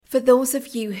For those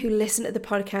of you who listened to the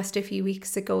podcast a few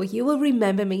weeks ago, you will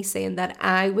remember me saying that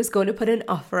I was going to put an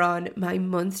offer on my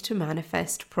Month to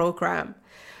Manifest program.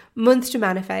 Month to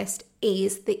Manifest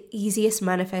is the easiest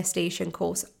manifestation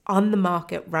course on the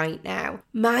market right now.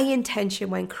 My intention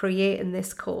when creating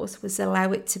this course was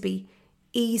allow it to be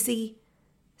easy,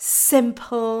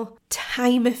 simple,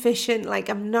 time efficient. Like,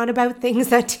 I'm not about things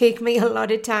that take me a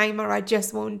lot of time or I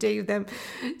just won't do them.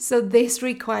 So this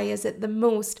requires at the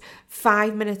most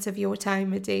 5 minutes of your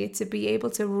time a day to be able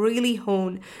to really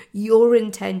hone your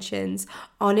intentions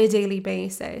on a daily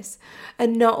basis.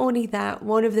 And not only that,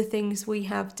 one of the things we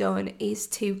have done is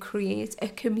to create a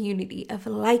community of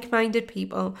like-minded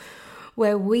people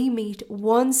where we meet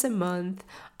once a month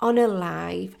on a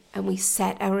live and we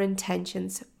set our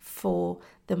intentions for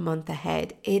the month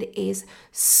ahead. It is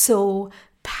so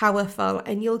powerful,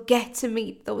 and you'll get to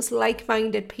meet those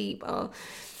like-minded people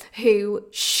who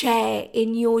share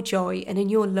in your joy and in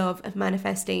your love of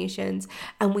manifestations,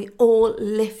 and we all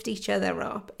lift each other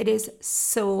up. It is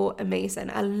so amazing.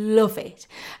 I love it,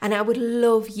 and I would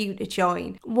love you to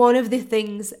join. One of the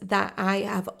things that I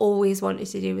have always wanted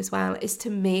to do as well is to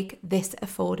make this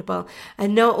affordable,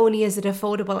 and not only is it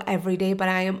affordable every day, but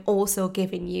I am also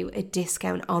giving you a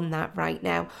discount on that right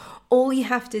now. All you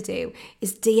have to do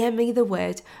is DM me the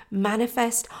word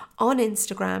manifest on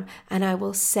Instagram and I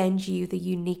will send you the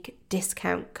unique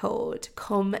discount code.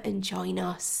 Come and join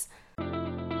us.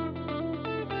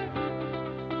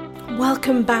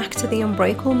 Welcome back to the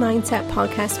Unbreakable Mindset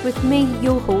podcast with me,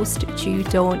 your host, Jude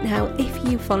Dawn. Now,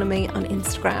 if you follow me on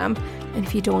Instagram, and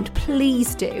if you don't,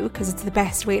 please do, because it's the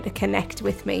best way to connect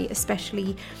with me,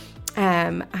 especially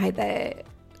either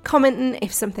commenting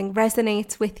if something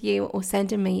resonates with you or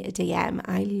sending me a DM.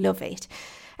 I love it.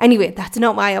 Anyway, that's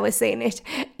not why I was saying it.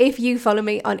 If you follow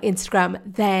me on Instagram,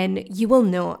 then you will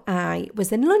know I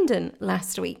was in London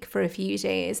last week for a few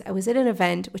days. I was at an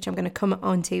event, which I'm going to come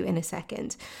on to in a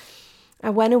second.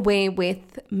 I went away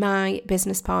with my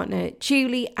business partner,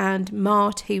 Julie, and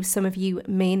Mart, who some of you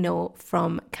may know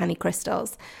from Canny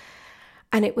Crystals.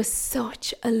 And it was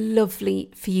such a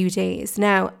lovely few days.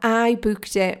 Now, I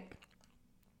booked it.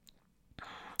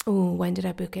 Oh, when did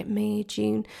I book it? May,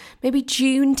 June, maybe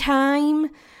June time.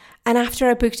 And after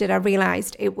I booked it, I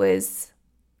realised it was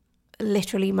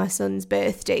literally my son's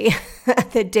birthday,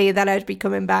 the day that I'd be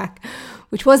coming back,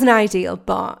 which wasn't ideal,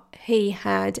 but he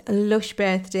had a lush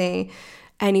birthday.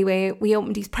 Anyway, we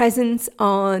opened his presents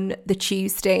on the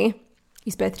Tuesday.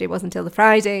 His birthday wasn't until the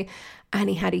Friday, and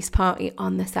he had his party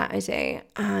on the Saturday.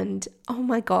 And oh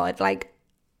my God, like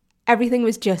everything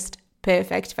was just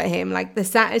perfect for him. Like the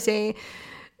Saturday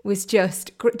was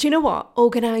just, do you know what?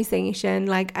 Organisation,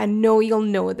 like I know you'll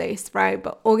know this, right?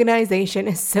 But organisation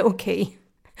is so key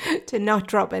to not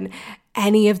dropping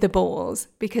any of the balls,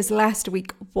 because last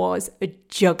week was a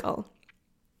juggle,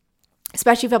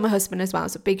 especially for my husband as well.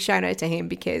 So big shout out to him,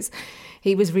 because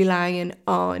he was relying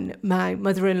on my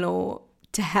mother-in-law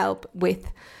to help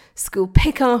with school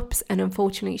pickups, and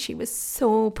unfortunately she was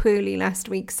so poorly last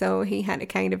week, so he had to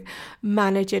kind of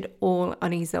manage it all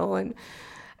on his own.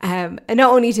 And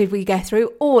not only did we get through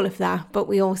all of that, but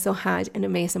we also had an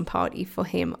amazing party for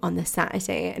him on the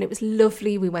Saturday, and it was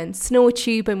lovely. We went snow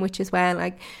tubing, which is where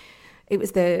like it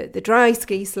was the dry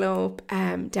ski slope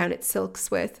down at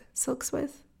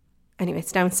Silksworth. Anyway,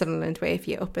 it's down Sutherland way if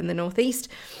you're up in the northeast.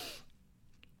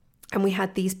 And we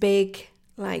had these big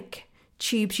like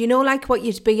tubes, you know, like what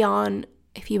you'd be on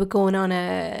if you were going on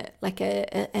a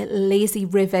lazy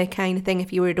river kind of thing,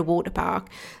 if you were at a water park,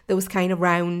 those kind of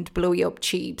round blowy up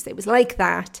tubes. It was like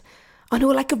that. Oh no,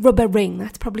 like a rubber ring.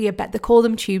 That's probably a bet. They call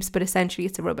them tubes, but essentially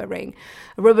it's a rubber ring.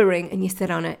 A rubber ring, and you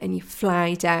sit on it and you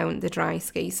fly down the dry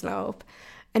ski slope.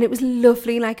 And it was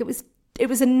lovely. Like it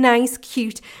was a nice,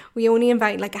 cute, we only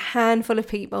invited like a handful of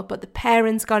people, but the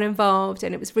parents got involved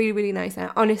and it was really, really nice. I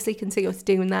honestly can see us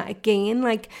doing that again,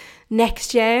 like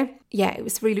next year. Yeah, it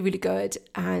was really, really good.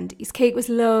 And his cake was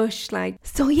lush.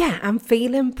 So yeah, I'm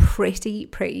feeling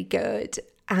pretty good.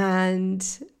 And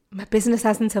my business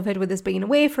hasn't suffered with us being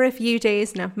away for a few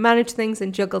days, and I've managed things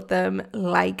and juggled them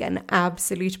like an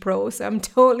absolute pro. So I'm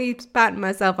totally patting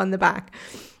myself on the back.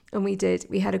 And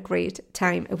we had a great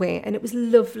time away, and it was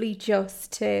lovely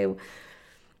just to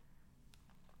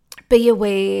be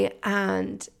away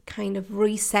and kind of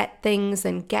reset things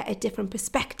and get a different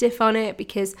perspective on it,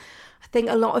 because I think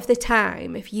a lot of the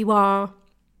time, if you are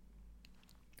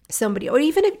somebody, or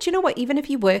even if, do you know what, even if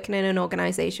you're working in an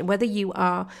organization, whether you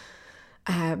are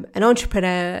an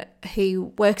entrepreneur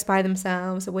who works by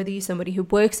themselves, or whether you're somebody who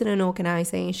works in an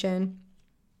organization,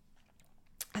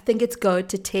 I think it's good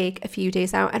to take a few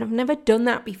days out, and I've never done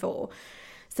that before.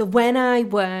 So when I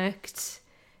worked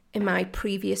in my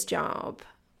previous job,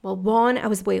 well, one, I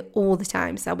was away all the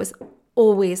time. So I was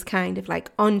always kind of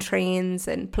like on trains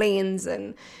and planes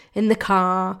and in the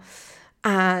car.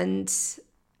 And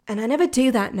I never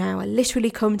do that now. I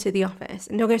literally come to the office.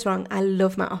 And don't get us wrong, I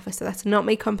love my office. So that's not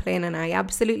me complaining. I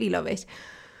absolutely love it.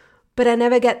 But I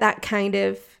never get that kind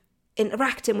of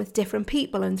interacting with different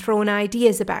people and throwing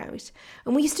ideas about.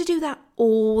 And we used to do that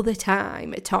all the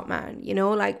time at Top Man, you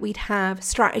know, like we'd have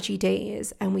strategy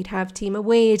days and we'd have team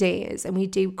away days and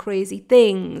we'd do crazy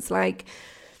things. Like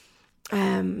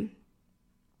there's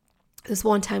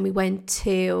one time we went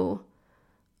to,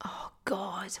 oh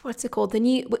God, what's it called?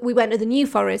 We went to the New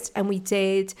Forest and we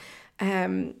did,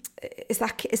 is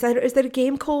there a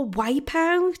game called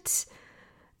Wipeout?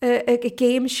 A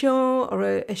game show or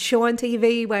a show on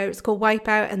TV where it's called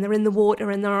Wipeout and they're in the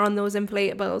water and they're on those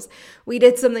inflatables. We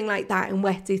did something like that in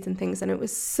wetsuits and things and it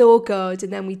was so good.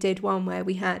 And then we did one where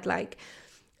we had like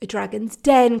a Dragon's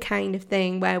Den kind of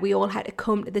thing where we all had to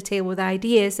come to the table with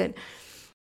ideas, and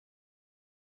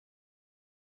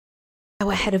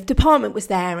our head of department was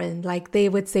there and like they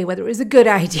would say whether it was a good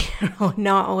idea or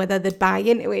not, or whether they'd buy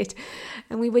into it.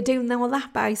 And we were doing all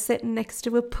that by sitting next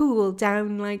to a pool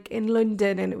down like in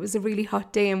London, and it was a really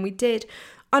hot day. And we did,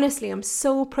 honestly, I'm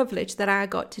so privileged that I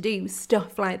got to do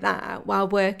stuff like that while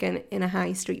working in a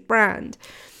high street brand,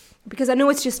 because I know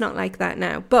it's just not like that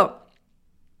now. But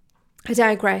I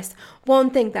digress. One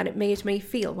thing that it made me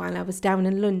feel while I was down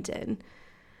in London,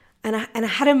 and I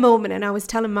had a moment, and I was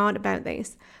telling Martin about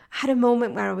this, I had a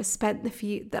moment where I was spent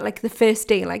the first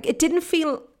day, like it didn't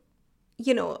feel,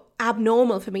 you know,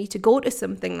 abnormal for me to go to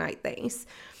something like this.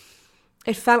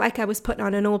 It felt like I was putting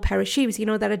on an old pair of shoes, you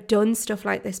know, that I'd done stuff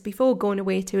like this before, going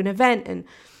away to an event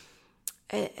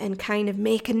and kind of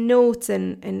making notes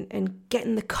and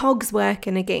getting the cogs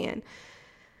working again.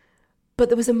 But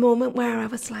there was a moment where I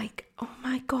was like, oh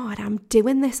my God, I'm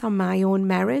doing this on my own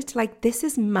merit. Like, this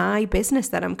is my business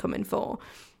that I'm coming for.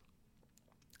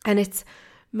 And it's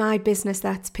my business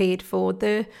that's paid for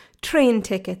the train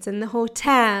tickets and the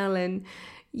hotel and,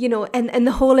 you know, and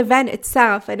the whole event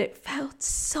itself. And it felt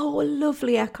so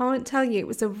lovely. I can't tell you. It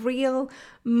was a real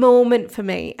moment for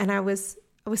me. And I was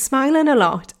smiling a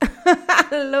lot. I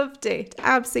loved it.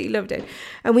 Absolutely loved it.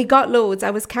 And we got loads.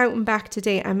 I was counting back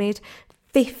today. I made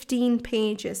 15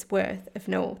 pages worth of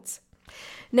notes.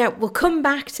 Now, we'll come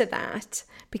back to that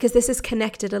because this is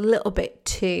connected a little bit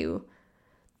to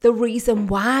the reason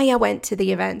why I went to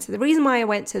the event. So the reason why I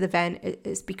went to the event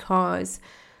is because,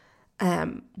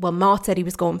 Mart said he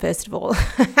was going first of all,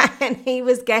 and he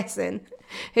was guessing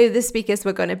who the speakers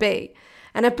were going to be.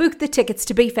 And I booked the tickets,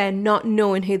 to be fair, not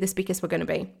knowing who the speakers were going to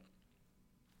be.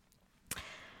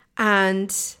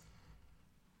 And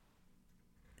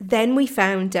then we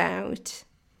found out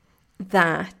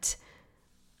that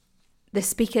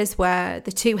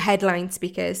the two headline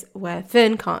speakers were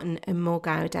Fern Cotton and Mo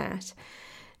Gaudat.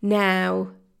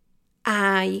 Now,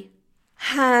 I,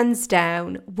 hands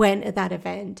down, went to that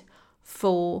event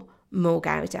for Mo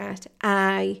Gaudat.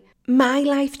 My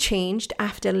life changed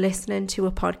after listening to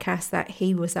a podcast that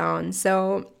he was on.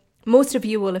 So most of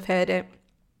you will have heard it.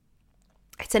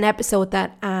 It's an episode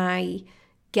that I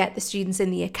get the students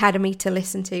in the academy to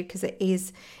listen to because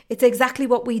it's exactly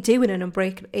what we do in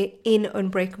Unbreakable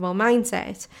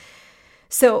Mindset.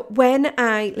 So when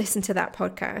I listened to that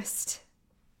podcast,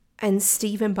 and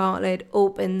Stephen Bartlett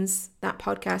opens that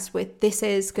podcast with, this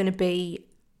is going to be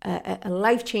a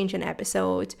life-changing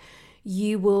episode.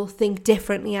 You will think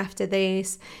differently after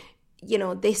this. You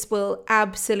know, this will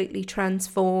absolutely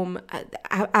transform.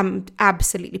 I'm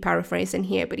absolutely paraphrasing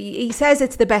here, but he says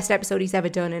it's the best episode he's ever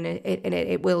done, and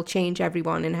it will change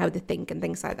everyone and how they think and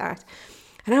things like that.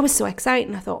 And I was so excited,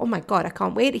 and I thought, oh my God, I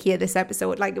can't wait to hear this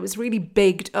episode. Like, it was really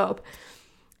bigged up.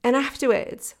 And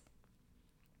afterwards,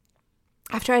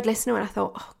 after I'd listened to it, I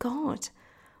thought, oh God,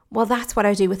 well, that's what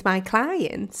I do with my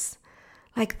clients.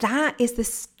 Like, that is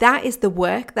the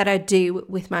work that I do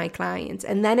with my clients.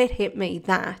 And then it hit me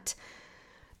that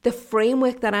the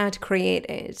framework that I'd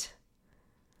created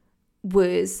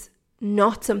was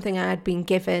not something I had been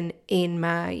given in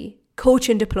my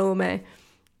coaching diploma.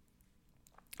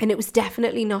 And it was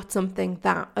definitely not something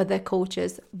that other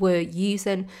coaches were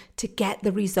using to get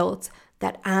the results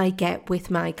that I get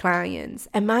with my clients.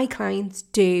 And my clients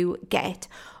do get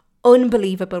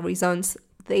unbelievable results.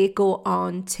 They go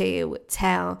on to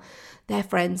tell their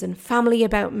friends and family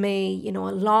about me, you know,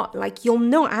 a lot. Like, you'll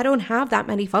know, I don't have that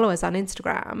many followers on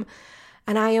Instagram,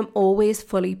 and I am always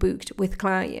fully booked with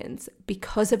clients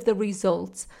because of the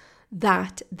results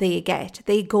that they get.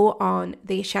 They go on,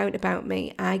 they shout about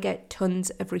me. I get tons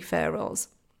of referrals.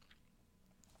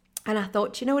 And I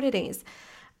thought, you know what it is?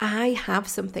 I have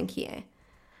something here.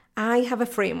 I have a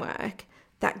framework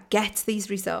that gets these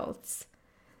results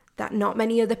that not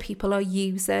many other people are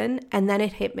using. And then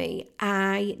it hit me,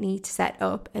 I need to set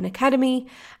up an academy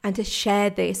and to share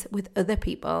this with other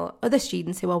people, other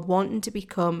students who are wanting to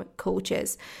become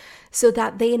coaches, so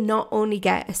that they not only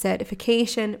get a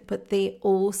certification, but they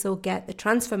also get the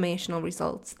transformational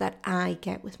results that I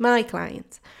get with my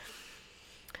clients.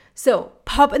 So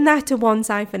popping that to one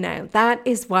side for now, that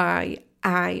is why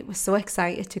I was so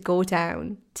excited to go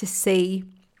down to see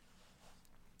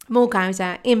Mo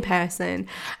Gauda in person.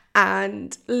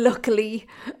 And luckily,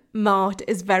 Mart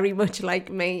is very much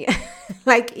like me,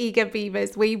 like eager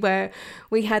beavers. We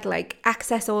had like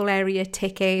access all area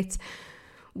tickets.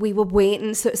 We were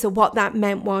waiting. So what that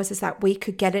meant is that we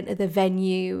could get into the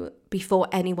venue before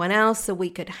anyone else, so we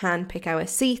could hand pick our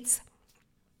seats.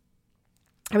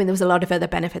 I mean, there was a lot of other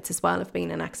benefits as well of being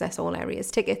an access all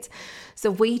areas tickets. So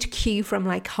we'd queue from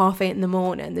like 8:30 in the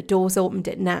morning. The doors opened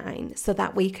at 9 so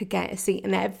that we could get a seat.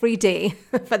 And every day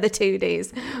for the 2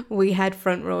 days, we had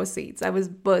front row seats. I was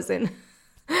buzzing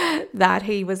that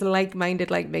he was like-minded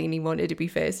like me and he wanted to be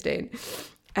first in.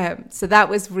 So that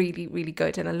was really, really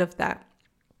good. And I loved that.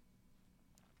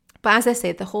 But as I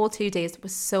said, the whole 2 days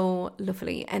was so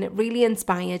lovely. And it really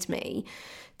inspired me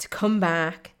to come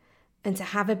back and to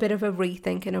have a bit of a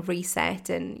rethink and a reset.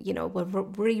 And, you know, we're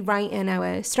rewriting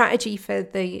our strategy for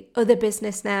the other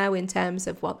business now in terms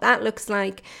of what that looks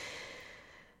like.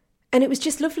 And it was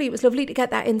just lovely. It was lovely to get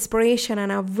that inspiration.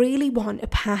 And I really want to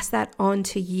pass that on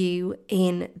to you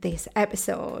in this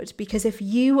episode. Because if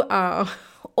you are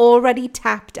already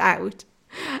tapped out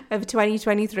of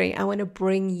 2023, I want to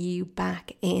bring you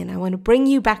back in. I want to bring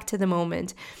you back to the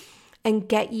moment and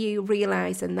get you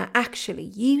realizing that actually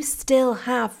you still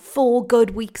have 4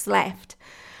 good weeks left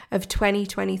of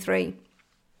 2023.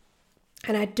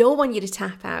 And I don't want you to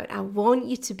tap out. I want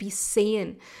you to be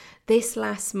seeing this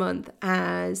last month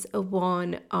as a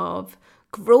one of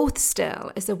growth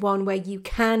still, as a one where you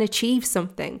can achieve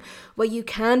something, where you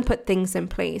can put things in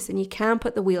place and you can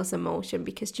put the wheels in motion.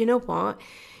 Because do you know what?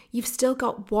 You've still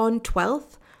got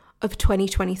 1/12 of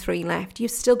 2023 left.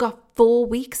 You've still got 4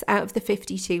 weeks out of the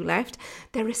 52 left.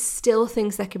 There are still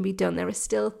things that can be done. There are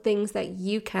still things that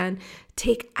you can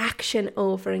take action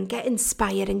over and get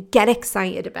inspired and get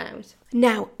excited about.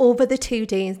 Now, over the 2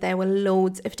 days, there were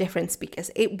loads of different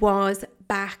speakers. It was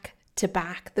back to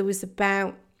back. There was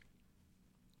about,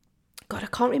 God, I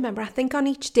can't remember. I think on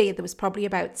each day there was probably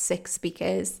about 6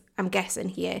 speakers. I'm guessing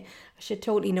here. I should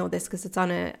totally know this because it's on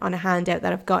a handout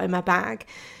that I've got in my bag.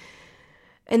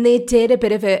 And they did a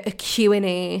bit of a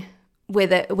Q&A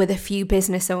with a few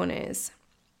business owners.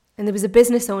 And there was a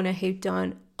business owner who'd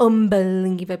done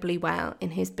unbelievably well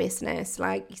in his business.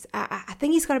 Like, I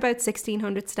think he's got about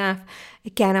 1,600 staff.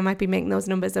 Again, I might be making those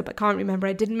numbers up. I can't remember.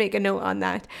 I didn't make a note on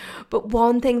that. But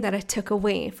one thing that I took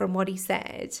away from what he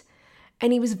said,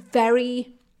 and he was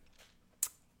very,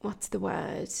 what's the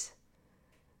word?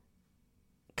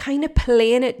 Kind of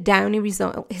playing it down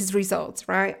his results,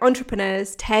 right?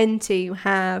 Entrepreneurs tend to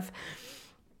have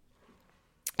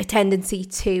a tendency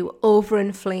to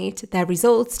overinflate their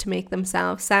results to make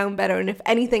themselves sound better. And if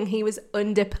anything, he was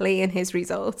underplaying his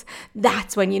results.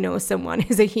 That's when you know someone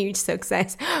is a huge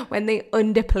success, when they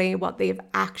underplay what they've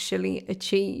actually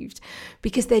achieved,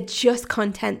 because they're just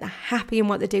content, they're happy in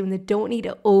what they're doing, they don't need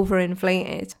to overinflate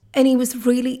it. And he was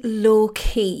really low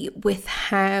key with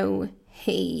how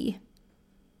he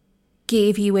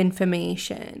gave you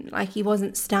information. Like, he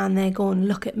wasn't standing there going,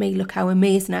 look at me, look how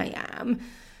amazing I am.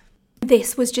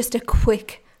 This was just a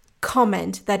quick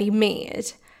comment that he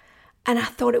made. And I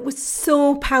thought it was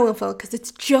so powerful because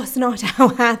it's just not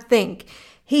how I think.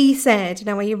 He said,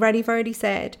 now are you ready for it? He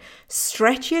said,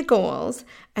 stretch your goals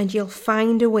and you'll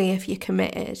find a way if you're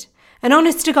committed. And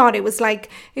honest to God, it was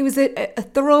a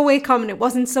throwaway comment. It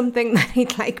wasn't something that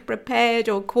he'd like prepared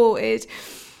or quoted.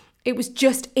 It was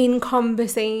just in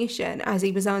conversation as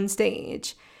he was on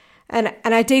stage. And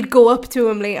I did go up to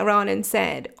him later on and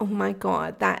said, oh my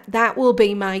God, that will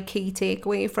be my key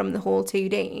takeaway from the whole 2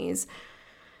 days.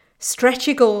 Stretch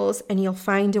your goals and you'll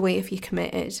find a way if you're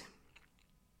committed.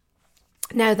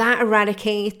 Now that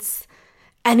eradicates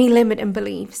any limiting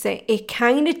beliefs. It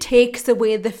kind of takes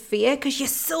away the fear because you're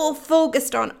so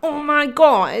focused on, oh my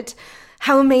God,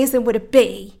 how amazing would it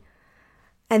be?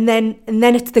 And then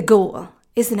it's the goal,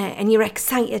 isn't it? And you're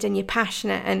excited and you're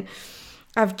passionate. And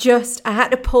I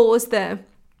had to pause the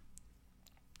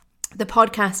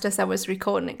podcast as I was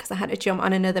recording it because I had to jump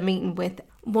on another meeting with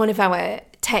one of our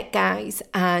tech guys,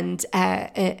 and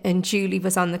Julie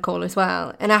was on the call as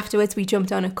well. And afterwards we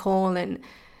jumped on a call, and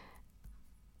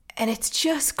it's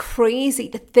just crazy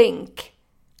to think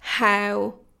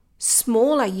how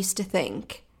small I used to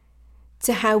think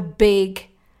to how big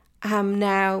I am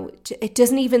now. It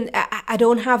doesn't even, I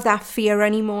don't have that fear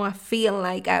anymore. I feel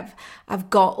like I've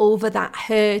got over that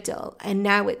hurdle and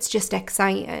now it's just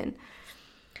exciting.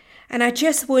 And I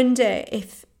just wonder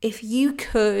if you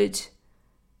could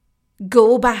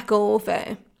go back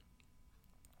over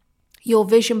your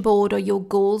vision board or your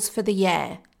goals for the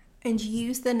year and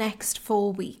use the next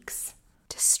 4 weeks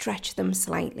to stretch them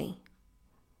slightly,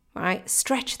 right?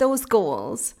 Stretch those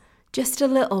goals just a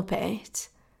little bit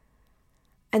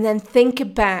and then think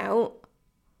about,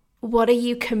 what are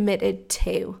you committed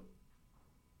to?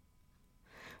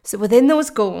 So within those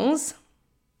goals,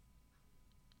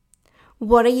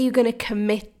 what are you going to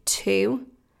commit to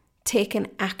taking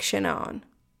action on?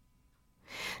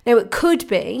 Now, it could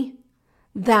be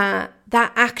that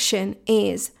action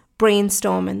is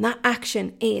brainstorming, that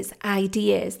action is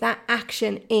ideas, that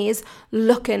action is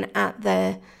looking at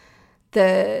the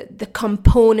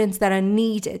components that are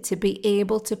needed to be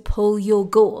able to pull your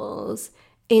goals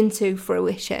into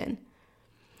fruition.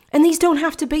 And these don't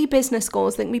have to be business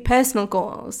goals, they can be personal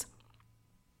goals.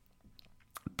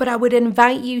 But I would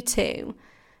invite you to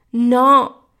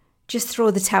not just throw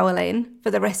the towel in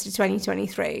for the rest of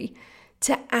 2023,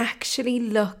 to actually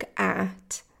look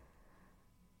at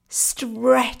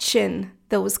stretching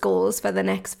those goals for the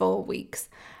next 4 weeks,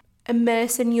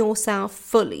 immersing yourself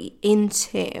fully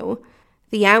into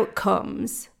the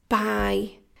outcomes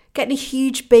by getting a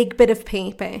huge big bit of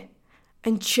paper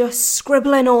and just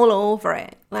scribbling all over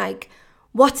it. Like,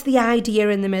 what's the idea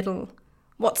in the middle?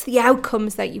 What's the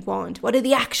outcomes that you want? What are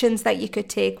the actions that you could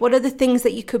take? What are the things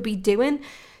that you could be doing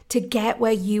to get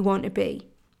where you want to be?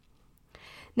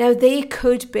 Now, they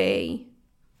could be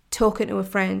talking to a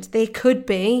friend. They could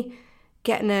be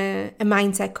getting a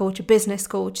mindset coach, a business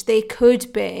coach. They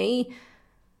could be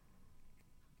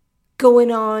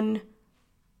going on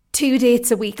 2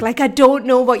 dates a week. Like, I don't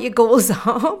know what your goals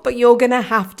are, but you're going to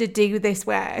have to do this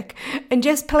work and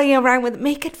just play around with it.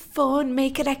 Make it fun,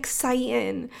 make it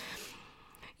exciting.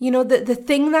 You know, the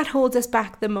thing that holds us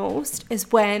back the most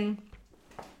is when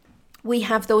we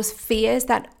have those fears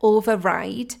that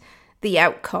override the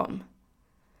outcome.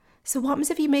 So what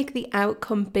happens if you make the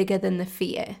outcome bigger than the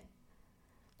fear?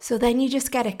 So then you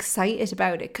just get excited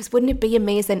about it, because wouldn't it be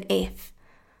amazing if?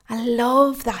 I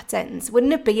love that sentence.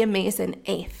 Wouldn't it be amazing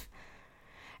if?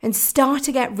 And start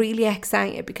to get really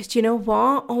excited, because you know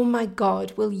what? Oh my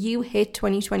God, will you hit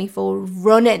 2024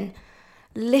 running?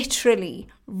 Literally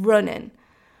running.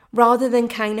 Rather than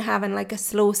kind of having like a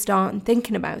slow start and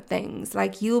thinking about things.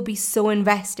 Like, you'll be so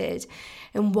invested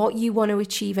in what you want to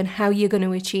achieve and how you're going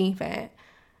to achieve it,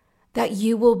 that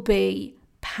you will be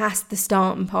past the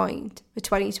starting point for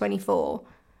 2024.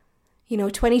 You know,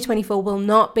 2024 will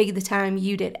not be the time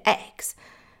you did X.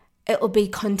 It'll be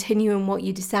continuing what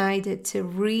you decided to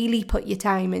really put your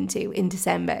time into in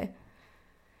December.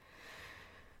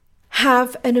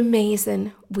 Have an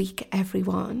amazing week,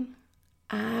 everyone.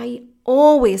 I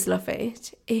always love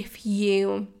it if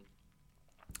you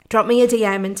drop me a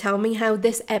DM and tell me how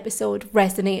this episode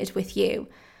resonated with you.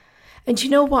 And you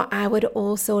know what I would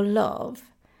also love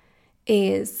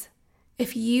is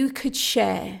if you could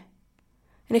share,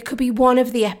 and it could be one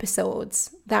of the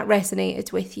episodes that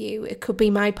resonated with you. It could be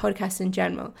my podcast in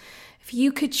general. If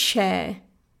you could share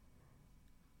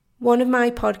one of my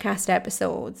podcast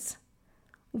episodes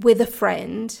with a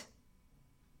friend,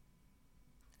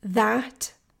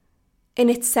 that in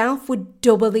itself would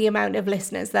double the amount of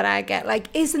listeners that I get. Like,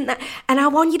 isn't that? And I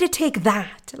want you to take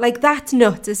that. Like, that's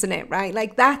nuts, isn't it? Right?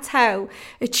 Like, that's how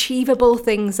achievable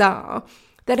things are.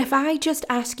 That if I just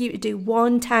ask you to do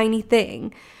one tiny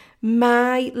thing,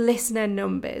 my listener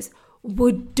numbers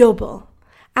would double.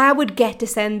 I would get to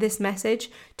send this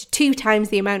message to 2 times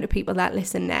the amount of people that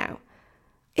listen now.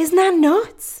 Isn't that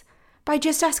nuts? By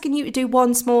just asking you to do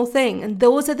one small thing. And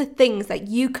those are the things that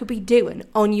you could be doing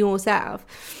on yourself.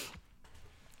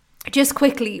 Just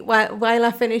quickly, while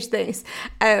I finish this,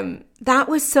 that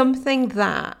was something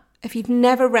that, if you've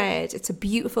never read, it's a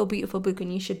beautiful, beautiful book,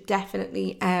 and you should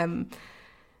definitely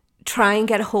try and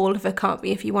get a hold of a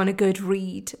copy if you want a good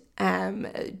read.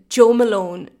 Jo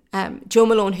Malone,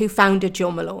 who founded Jo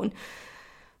Malone,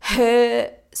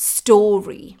 her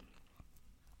story,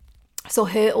 so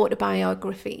her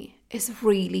autobiography, is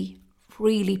really,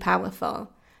 really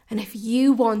powerful. And if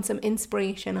you want some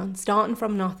inspiration on starting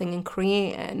from nothing and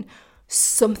creating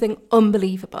something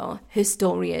unbelievable, her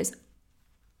story is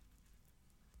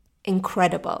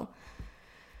incredible.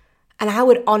 And I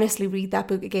would honestly read that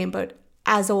book again, but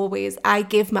as always, I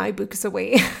give my books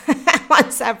away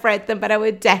once I've read them, but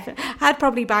I'd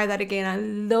probably buy that again. I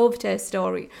loved her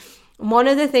story. One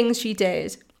of the things she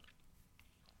did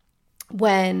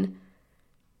when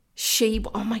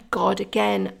oh my God,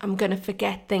 again, I'm going to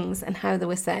forget things and how they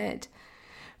were said.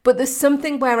 But there's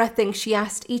something where I think she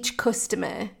asked each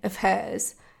customer of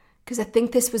hers, because I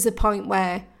think this was a point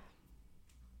where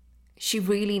she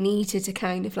really needed to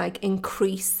kind of like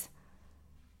increase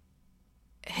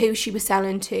who she was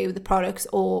selling to, the products,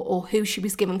 or who she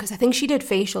was giving, because I think she did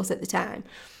facials at the time.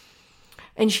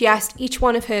 And she asked each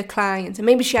one of her clients, and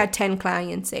maybe she had 10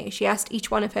 clients, say, she asked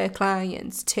each one of her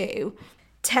clients to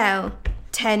tell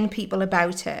 10 people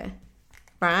about her,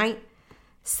 right?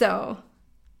 So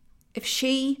if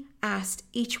she asked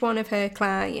each one of her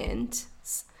clients,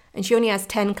 and she only has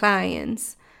 10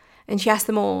 clients, and she asked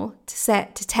them all to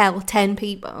tell 10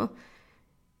 people,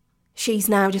 she's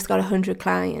now just got 100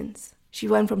 clients. She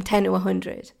went from 10 to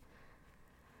 100.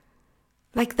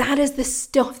 Like, that is the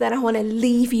stuff that I want to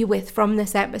leave you with from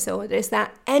this episode, is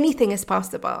that anything is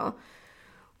possible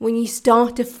when you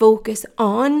start to focus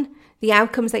on the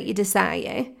outcomes that you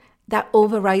desire that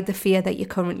override the fear that you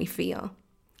currently feel.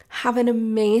 Have an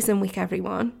amazing week,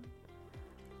 everyone.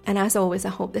 And as always, I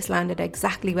hope this landed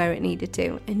exactly where it needed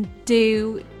to. And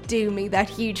do me that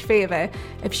huge favour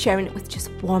of sharing it with just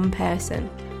one person,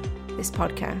 this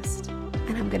podcast.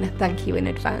 And I'm going to thank you in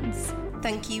advance.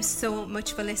 Thank you so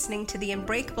much for listening to the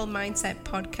Unbreakable Mindset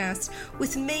podcast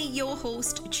with me, your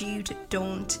host, Jude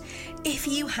Don't. If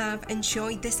you have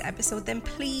enjoyed this episode, then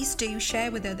please do share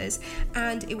with others,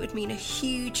 and it would mean a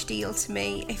huge deal to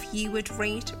me if you would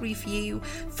rate, review,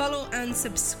 follow and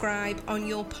subscribe on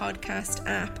your podcast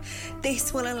app.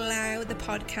 This will allow the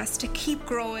podcast to keep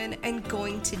growing and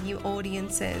going to new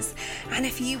audiences. And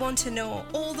if you want to know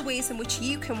all the ways in which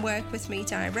you can work with me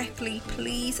directly,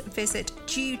 please visit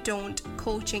judedon'tcoaching.co.uk.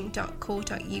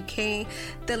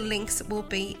 The links will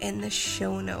be in the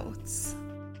show notes.